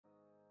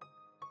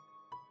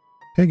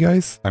Hey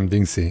guys, I'm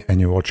DinXy and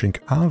you're watching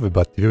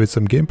Avbat TV with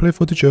some gameplay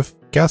footage of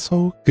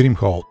Castle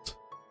Grimholt.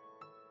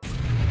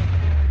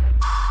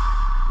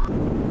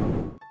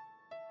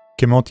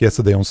 Came out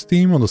yesterday on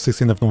Steam on the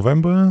 16th of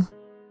November.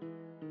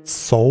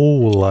 So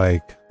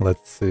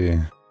let's see.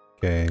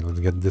 Okay,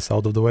 let's get this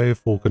out of the way.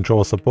 Full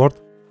controller support.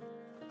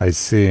 I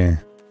see.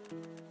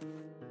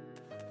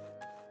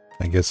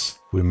 I guess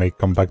we may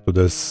come back to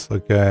this.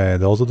 Okay,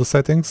 those are the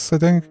settings, I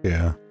think.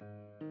 Yeah.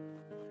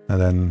 And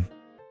then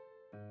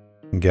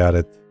got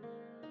it.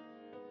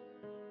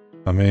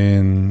 I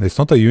mean, it's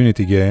not a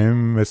Unity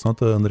game, it's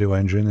not an Unreal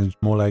Engine, it's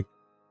more like...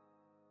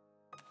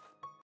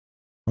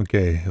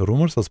 Okay,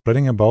 rumors are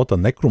spreading about a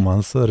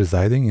necromancer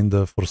residing in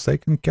the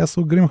forsaken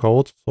Castle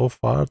Grimholt so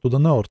far to the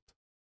north.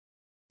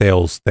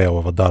 Tales tell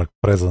of a dark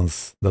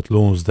presence that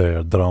looms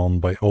there, drawn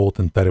by old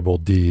and terrible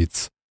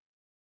deeds.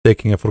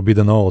 Taking a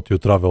forbidden oath, you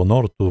travel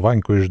north to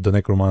vanquish the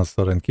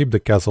necromancer and keep the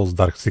castle's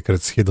dark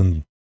secrets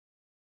hidden.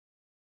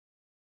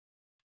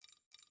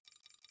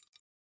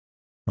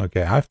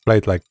 Okay, I've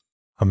played like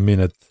a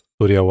minute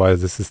to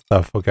realize this is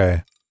tough.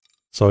 Okay,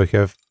 so we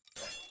have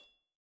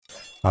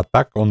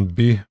attack on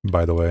B,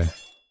 by the way,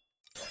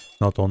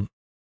 not on...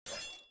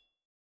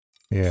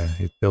 Yeah,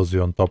 it tells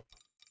you on top.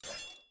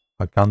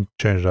 I can't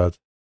change that.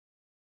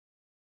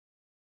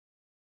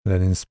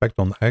 Then inspect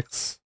on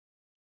X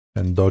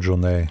and dodge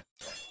on A.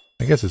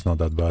 I guess it's not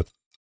that bad.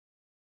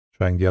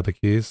 Trying the other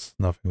keys,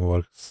 nothing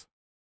works.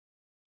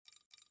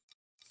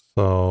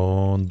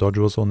 So dodge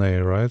was on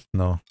A, right?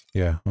 No.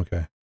 Yeah,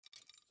 okay.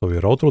 So we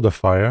roll through the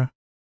fire.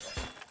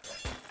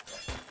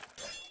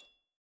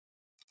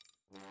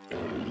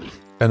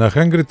 And a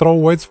hungry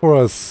troll waits for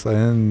us.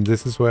 And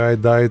this is where I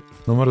died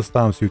numerous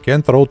times. You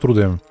can't roll through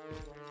them.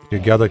 You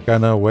gotta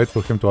kinda wait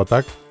for him to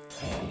attack.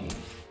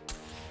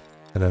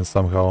 And then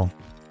somehow...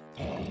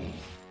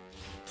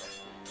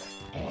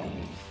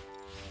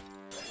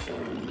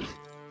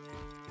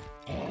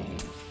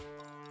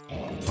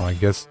 I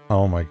guess...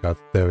 Oh my god,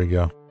 there we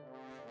go.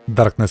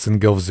 Darkness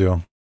engulfs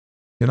you.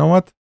 You know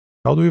what?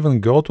 How do we even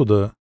go to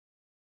the...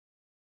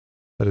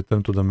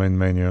 Return to the main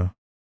menu.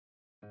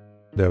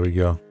 There we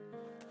go.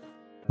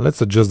 Let's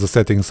adjust the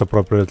settings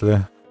appropriately.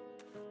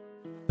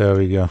 There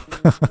we go.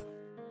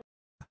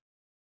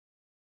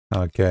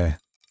 Okay.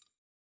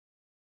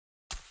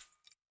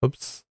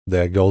 Oops,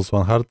 there goes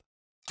one heart.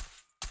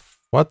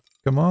 What?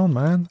 Come on,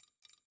 man.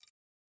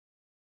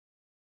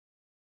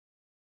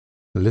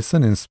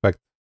 Listen, inspect.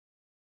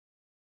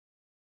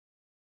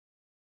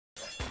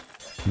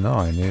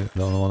 No,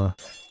 don't wanna...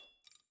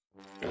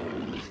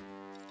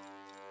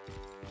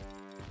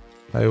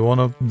 I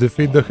wanna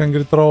defeat the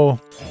hungry troll.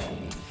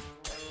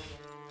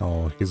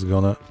 Oh, he's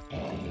gonna...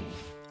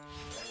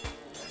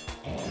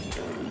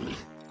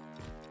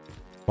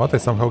 What? I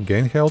somehow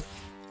gain health?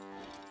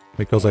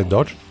 Because I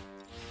dodged?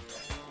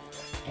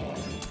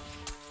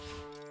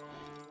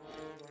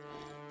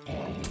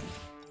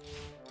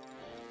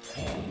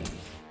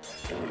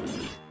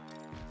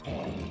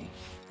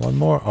 One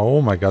more.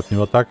 Oh my god,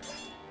 new attack.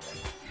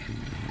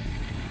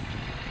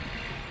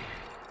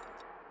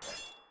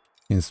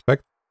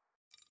 Inspect.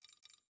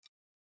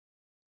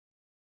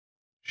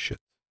 Shit.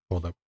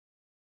 Hold up.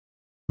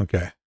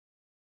 Okay.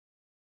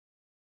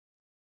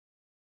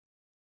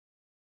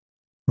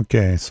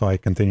 Okay, so I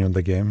continue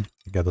the game.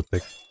 I gotta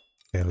take...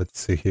 Okay, let's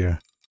see here.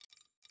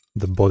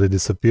 The body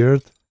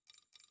disappeared.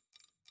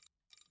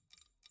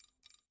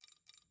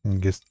 I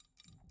guess...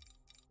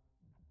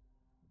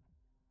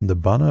 The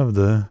banner of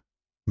the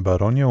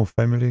baronial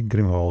family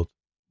Grimholt.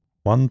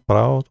 Once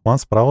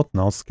proud,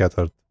 now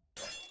scattered.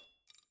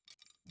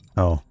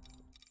 Oh.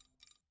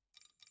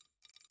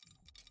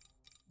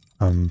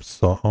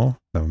 Oh,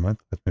 never mind.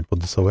 Let me put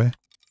this away.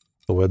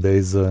 So where there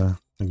is a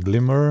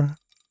glimmer,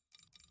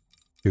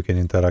 you can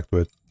interact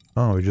with.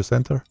 Oh, we just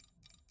enter?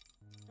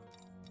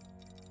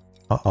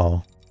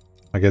 Uh-oh.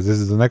 I guess this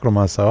is the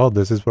necromancer. Oh,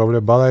 this is probably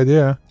a bad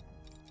idea.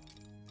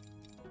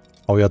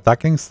 Are we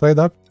attacking straight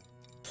up?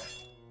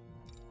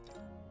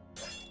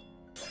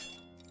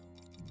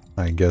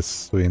 I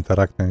guess we're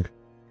interacting.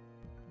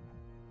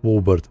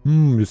 Wolbert.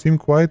 You seem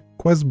quite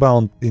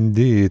quest-bound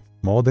indeed.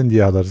 More than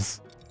the others.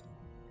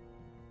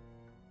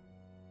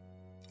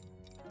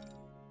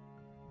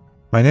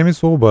 My name is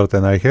Wolbert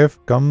and I have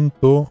come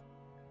to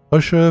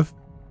usher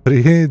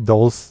free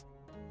those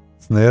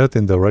snared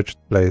in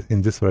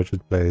this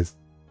wretched place.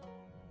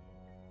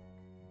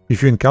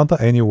 If you encounter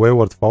any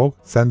wayward folk,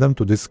 send them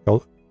to this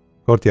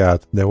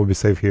courtyard. They will be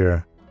safe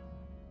here.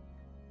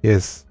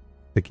 Yes,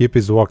 the keep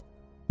is locked,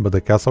 but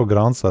the castle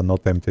grounds are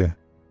not empty.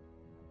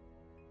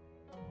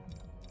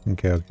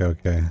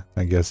 Okay.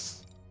 I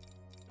guess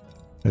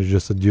it's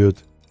just a dude.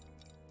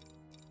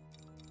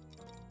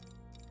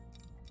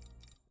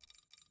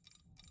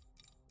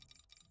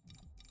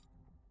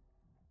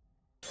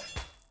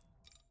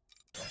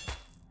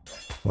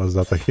 Was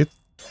that a hit?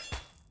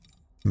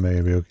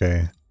 Maybe,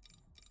 okay.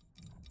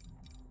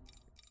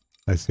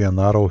 I see an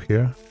arrow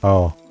here.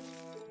 Oh.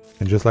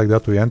 And just like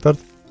that we entered?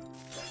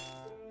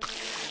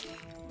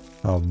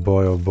 Oh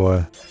boy, oh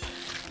boy.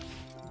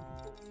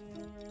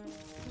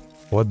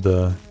 What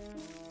the...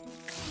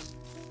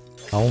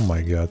 Oh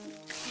my god.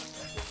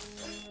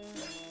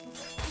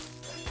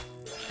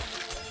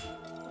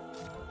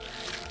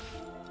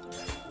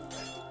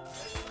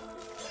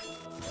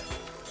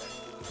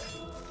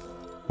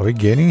 Are we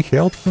gaining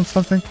health from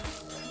something?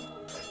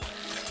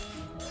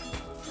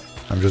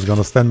 I'm just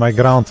gonna stand my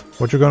ground.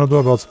 What you gonna do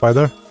about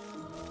spider?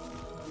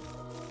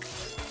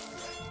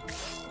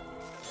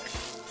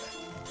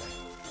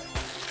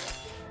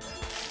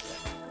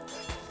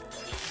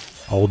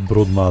 Old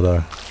brood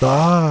mother.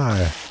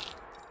 Die!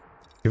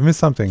 Give me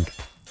something.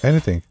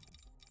 Anything.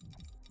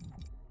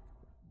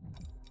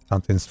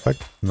 Can't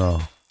inspect?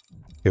 No.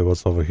 Okay,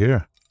 what's over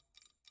here?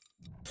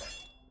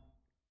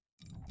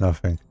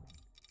 Nothing.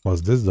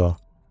 What's this though?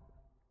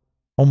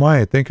 Oh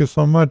my, thank you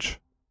so much.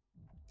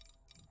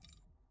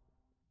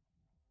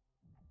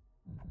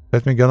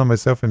 Let me gather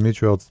myself and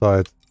meet you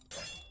outside.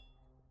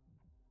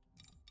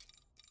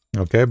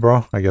 Okay,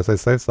 bro. I guess I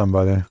saved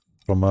somebody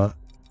from a...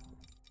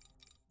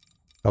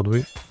 How do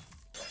we...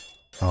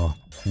 Oh,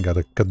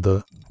 gotta cut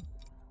the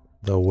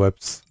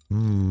webs.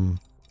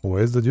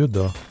 Where's the dude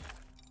though?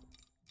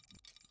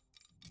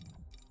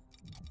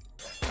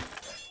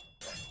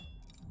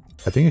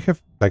 I think you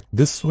have like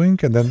this swing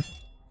and then...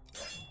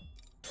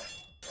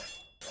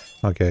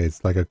 Okay,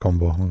 it's like a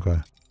combo. Okay.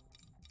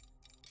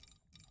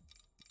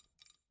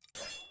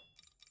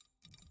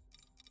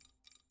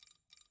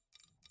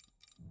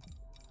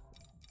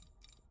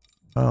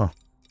 Oh,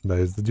 there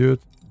is the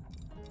dude.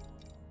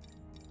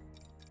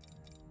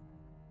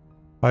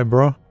 Hi,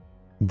 bro.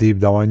 Deep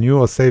down I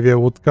knew a savior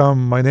would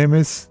come. My name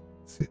is...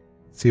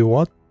 See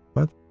what?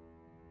 What?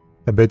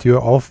 I bet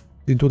you're off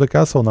into the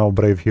castle now,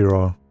 brave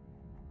hero.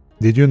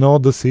 Did you know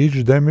the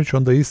siege damage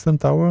on the eastern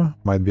tower?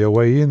 Might be a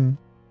way in.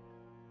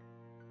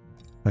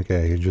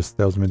 Okay, he just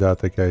tells me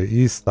that. Okay,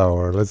 east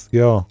tower, let's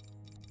go.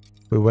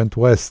 We went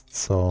west,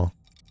 so...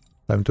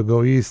 Time to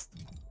go east.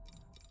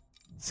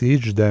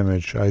 Siege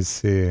damage, I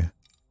see.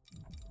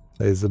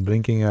 There is a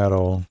blinking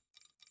arrow.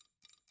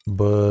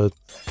 But...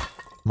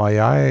 my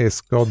eye is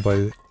caught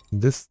by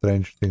these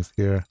strange things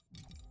here.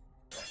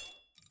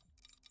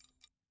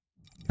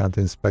 Can't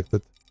inspect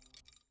it.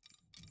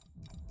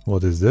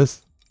 What is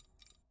this?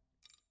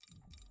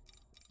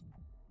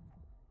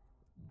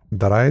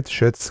 Dried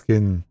shed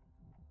skin.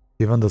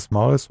 Even the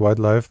smallest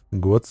wildlife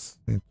goods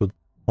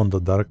on the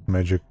dark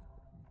magic,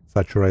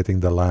 saturating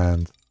the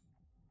land.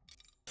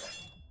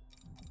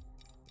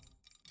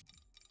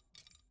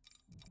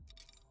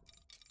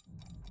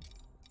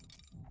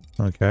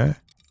 Okay.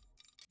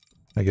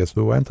 I guess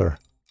we'll enter.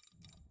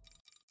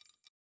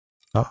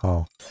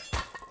 Uh-oh.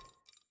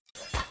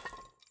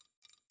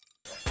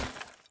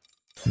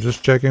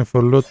 Just checking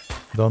for loot.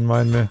 Don't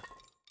mind me.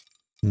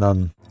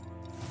 None.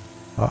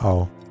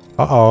 Uh-oh.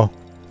 Uh-oh.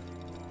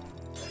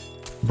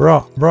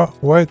 Bro,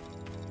 wait.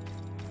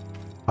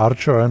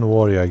 Archer and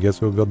warrior. I guess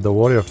we got the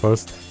warrior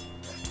first.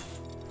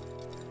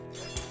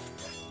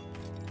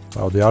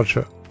 Wow, the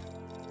archer.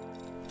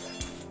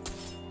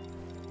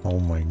 Oh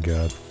my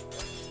god.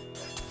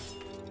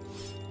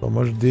 So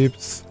much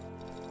deeps.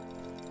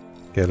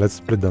 Okay, let's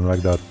split them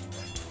like that.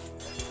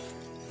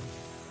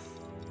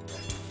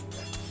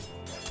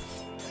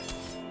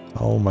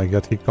 Oh my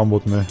god, he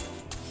comboed me.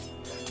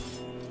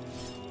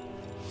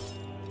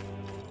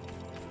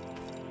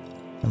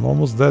 I'm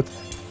almost dead.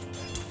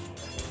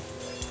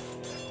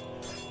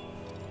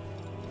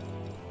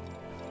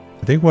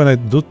 I think when I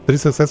do 3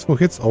 successful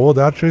hits, oh,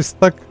 the archer is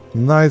stuck.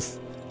 Nice.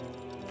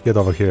 Get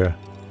over here.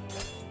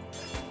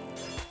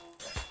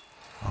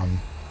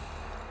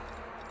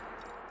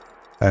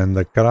 And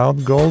the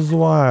crowd goes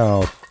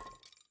wild.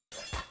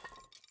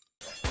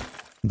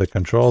 The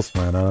controls,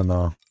 man, I don't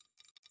know.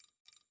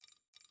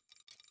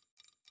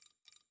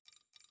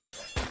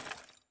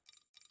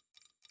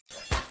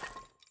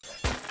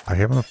 I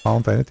haven't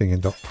found anything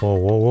in the... Whoa,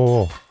 whoa, whoa,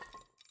 whoa.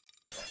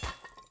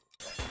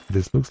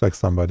 This looks like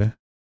somebody.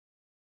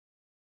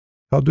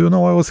 How do you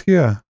know I was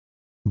here?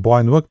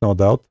 Blind work, no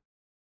doubt.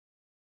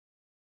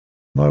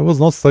 No, I was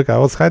not stuck, I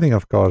was hiding,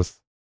 of course.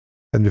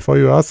 And before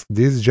you ask,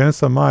 these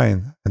gems are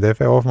mine, and they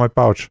fell off my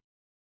pouch.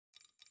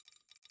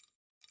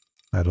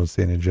 I don't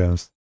see any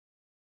gems.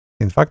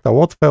 In fact, a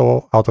lot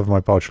fell out of my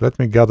pouch. Let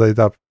me gather it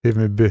up. Leave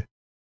me be.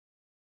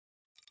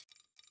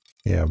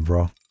 Yeah,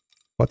 bro.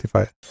 What if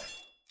I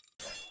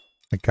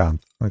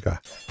can't. Okay.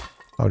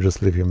 I'll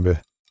just leave him be.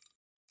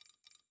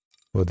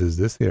 What is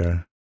this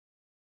here?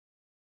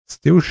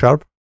 Still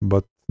sharp,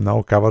 but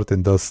now covered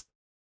in dust.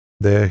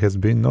 There has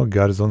been no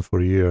garrison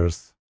for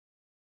years.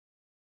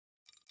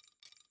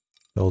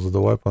 Those are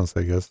the weapons,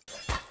 I guess.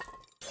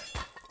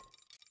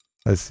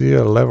 I see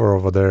a lever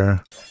over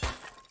there.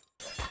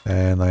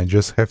 And I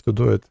just have to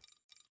do it.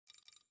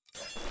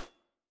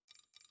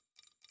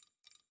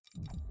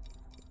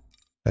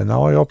 And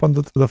now I opened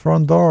the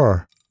front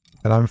door.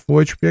 And I'm full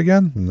HP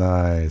again?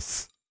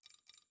 Nice.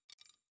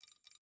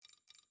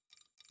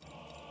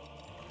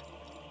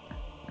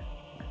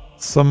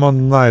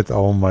 Summon Knight.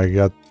 Oh my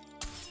god.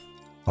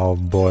 Oh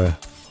boy.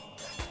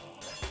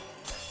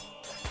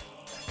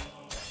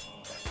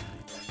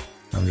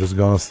 I'm just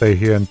gonna stay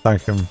here and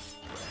tank him.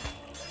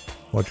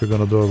 What you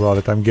gonna do about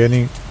it? I'm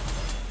gaining...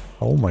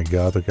 Oh my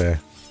god, okay.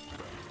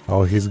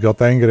 Oh, he's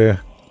got angry.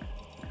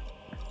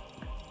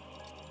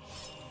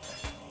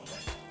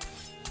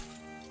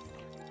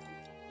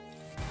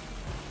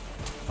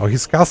 Oh,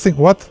 he's casting...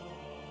 What?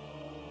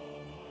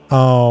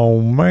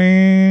 Oh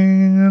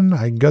man,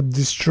 I got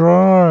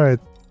destroyed.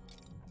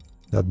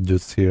 That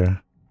dude's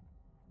here.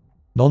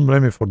 Don't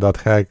blame me for that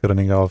hack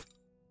running off.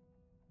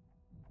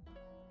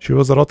 She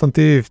was a rotten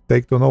thief.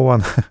 Take to no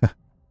one.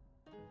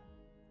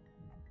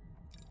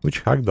 Which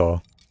hack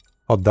though?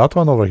 Oh, that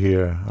one over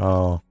here.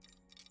 Oh.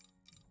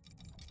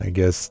 I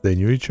guess they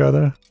knew each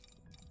other.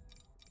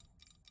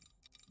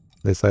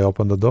 At least I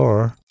opened the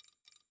door.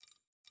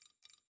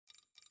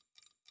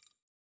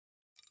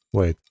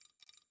 Wait.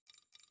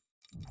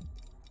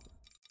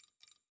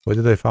 Where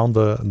did I found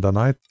the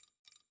knight?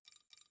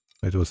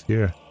 It was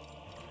here.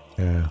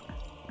 Yeah.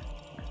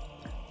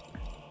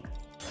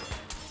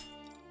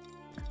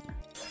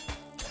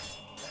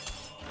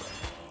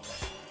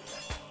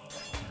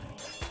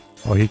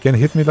 Oh, he can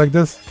hit me like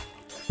this?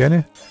 Can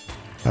he?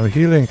 I'm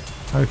healing.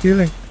 I'm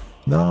healing.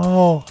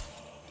 No.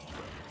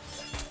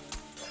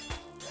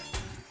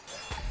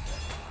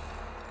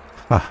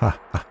 Haha.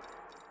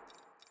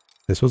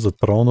 This was a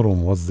throne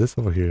room. What's this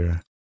over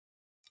here?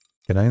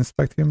 Can I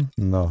inspect him?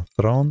 No.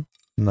 Throne?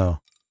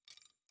 No.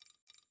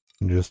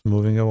 Just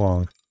moving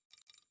along.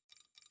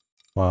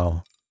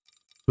 Wow.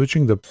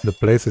 Switching the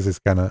places is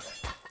kinda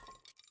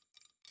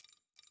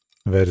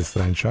very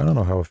strange. I don't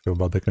know how I feel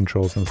about the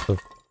controls and stuff.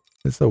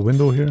 Is there a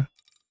window here?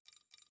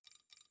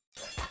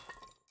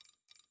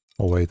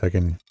 Oh wait, I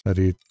can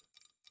read.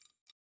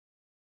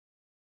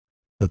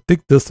 The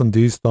thick dust on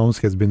these stones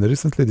has been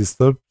recently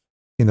disturbed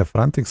in a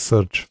frantic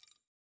search.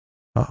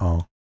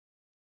 Uh-oh.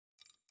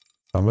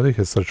 Somebody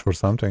has searched for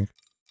something.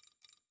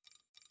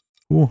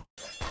 Ooh.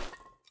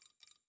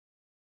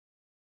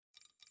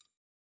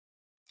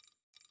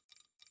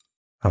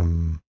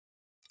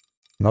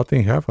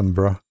 Nothing happened,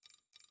 bruh.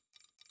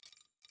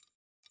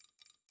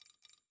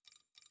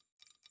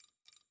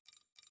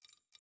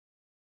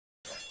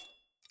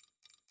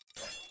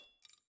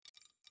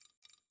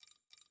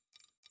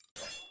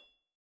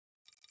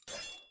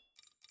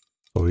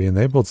 So we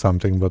enabled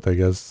something, but I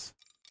guess...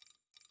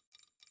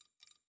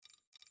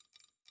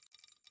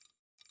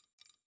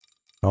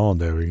 Oh,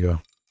 there we go.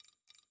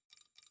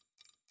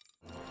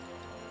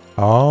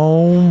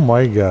 Oh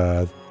my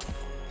god.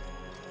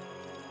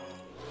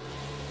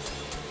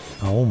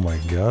 Oh my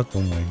god,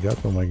 oh my god,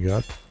 oh my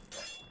god.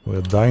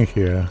 We're dying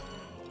here.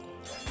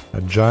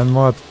 A giant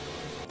mod.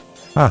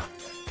 Ah.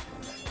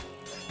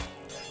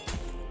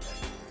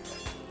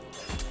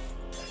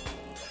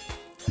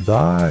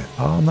 Die.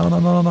 Oh, no, no,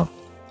 no, no, no.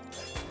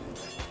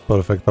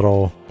 Perfect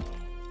roll.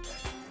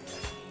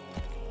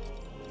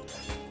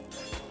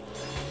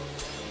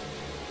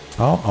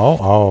 Oh, oh,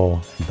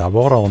 oh.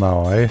 Double roll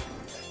now, eh?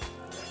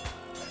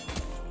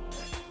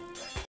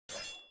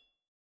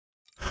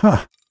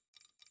 Huh.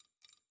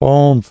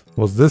 Pwned.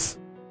 What's this?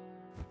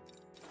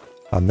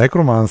 A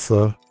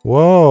necromancer.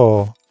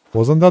 Whoa.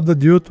 Wasn't that the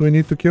dude we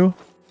need to kill?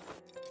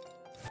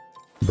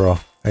 Bro,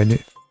 I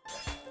need...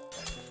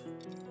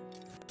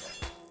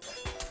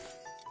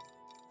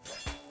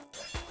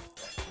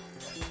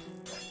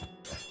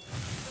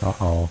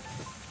 Uh-oh.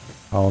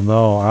 Oh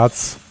no,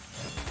 ads.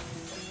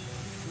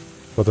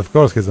 But of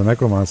course he's a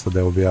necromancer,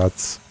 there will be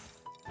ads.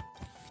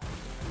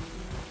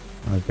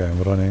 Okay,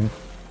 I'm running.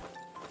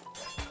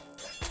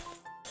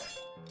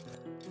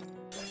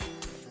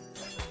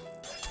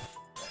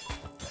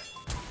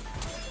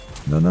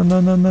 No, no, no,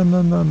 no, no,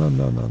 no, no, no,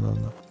 no, no, no,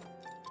 no.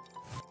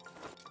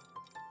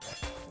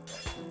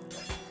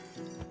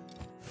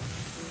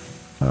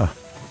 Ah.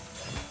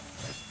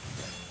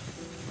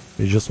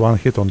 It's just one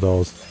hit on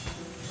those.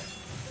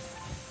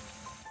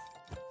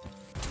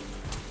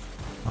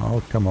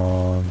 Oh, come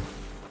on.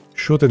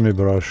 Shoot at me,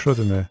 bro. Shoot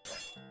at me.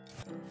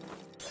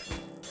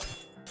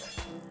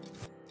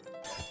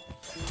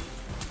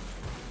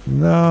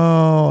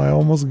 No, I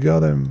almost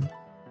got him.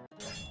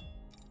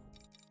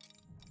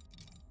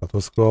 That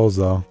was close,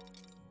 though.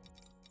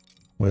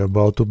 We're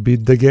about to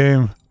beat the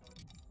game.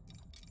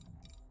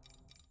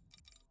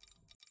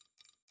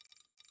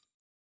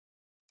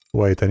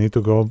 Wait, I need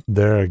to go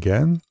there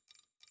again?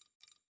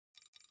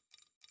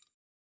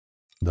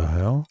 The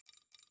hell?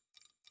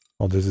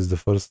 Oh, this is the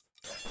first.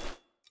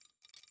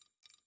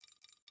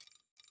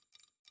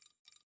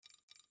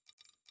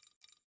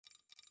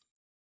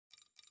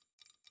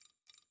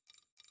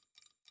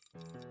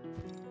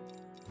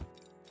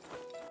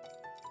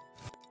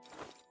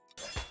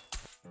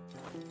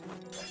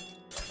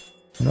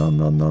 No,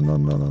 no, no, no,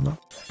 no, no, no.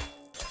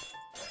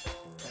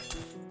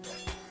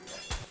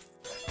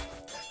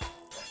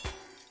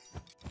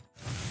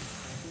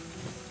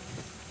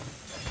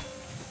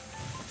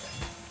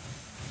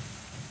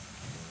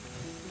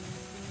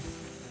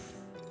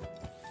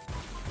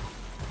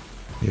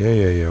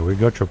 Yeah, we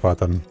got your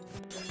pattern.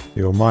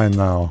 You're mine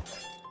now.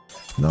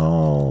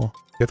 No,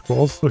 get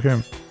close to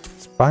him.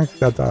 Spank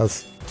that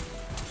ass.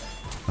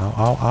 Ow,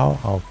 ow, ow,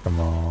 oh, come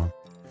on.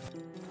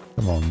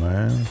 Come on,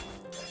 man.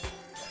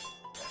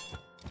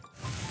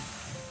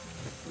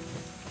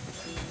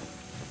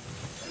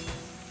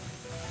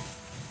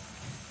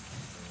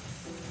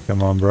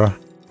 Come on, bro.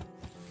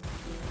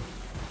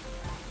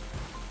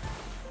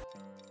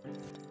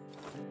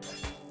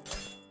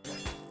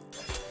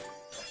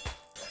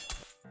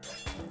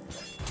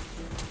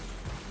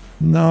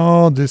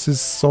 No, this is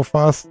so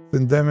fast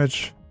in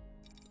damage.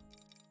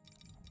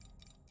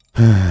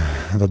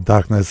 The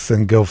darkness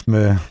engulfed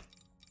me.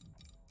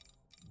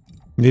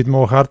 Need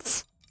more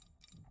hearts.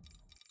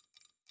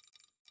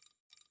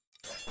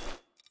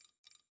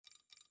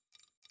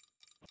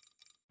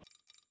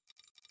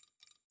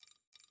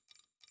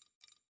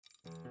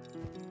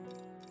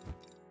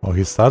 Oh,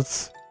 he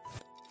starts?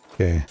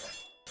 Okay.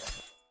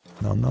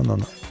 No, no, no,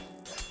 no.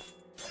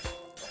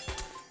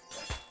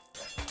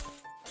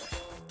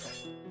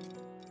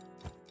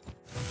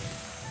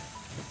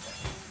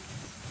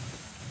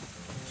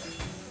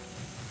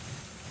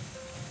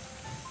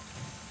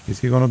 Is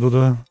he gonna do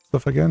the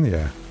stuff again?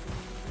 Yeah.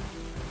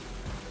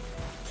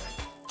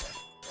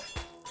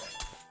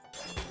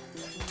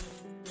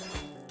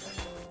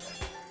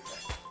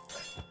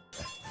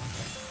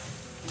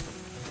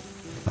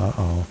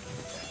 Uh-oh.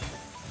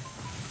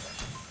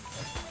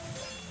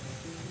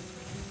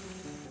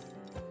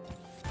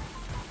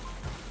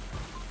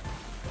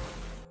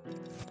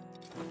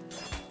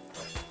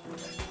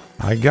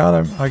 I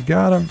got him, I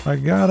got him, I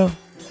got him.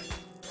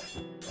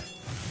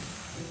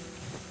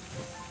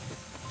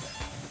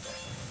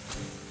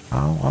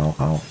 Ow, ow,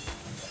 ow.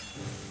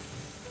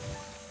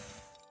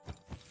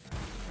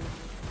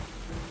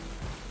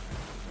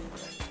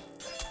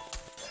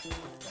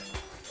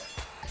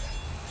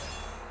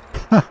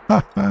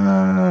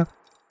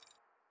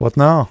 What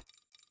now?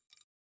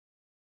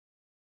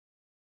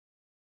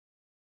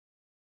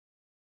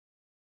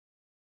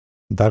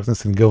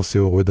 Darkness engulfs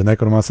you. With the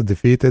necromancer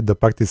defeated, the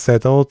pact is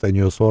settled and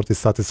your sword is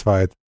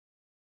satisfied.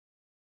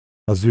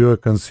 As you are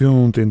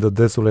consumed in the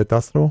desolate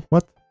astral.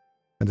 What?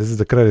 And this is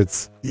the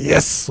credits.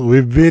 Yes!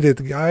 We beat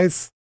it,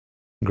 guys!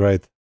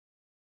 Great.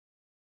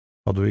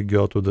 How do we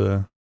go to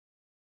the...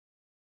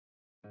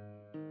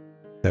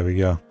 There we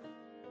go.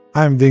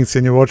 I'm DinXy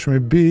and you watch me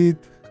beat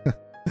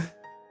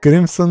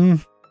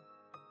Crimson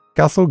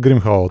Castle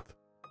Grimholt.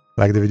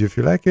 Like the video if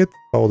you like it,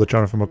 follow the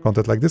channel for more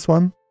content like this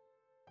one,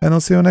 and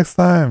I'll see you next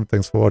time.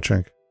 Thanks for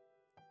watching.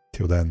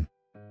 Till then.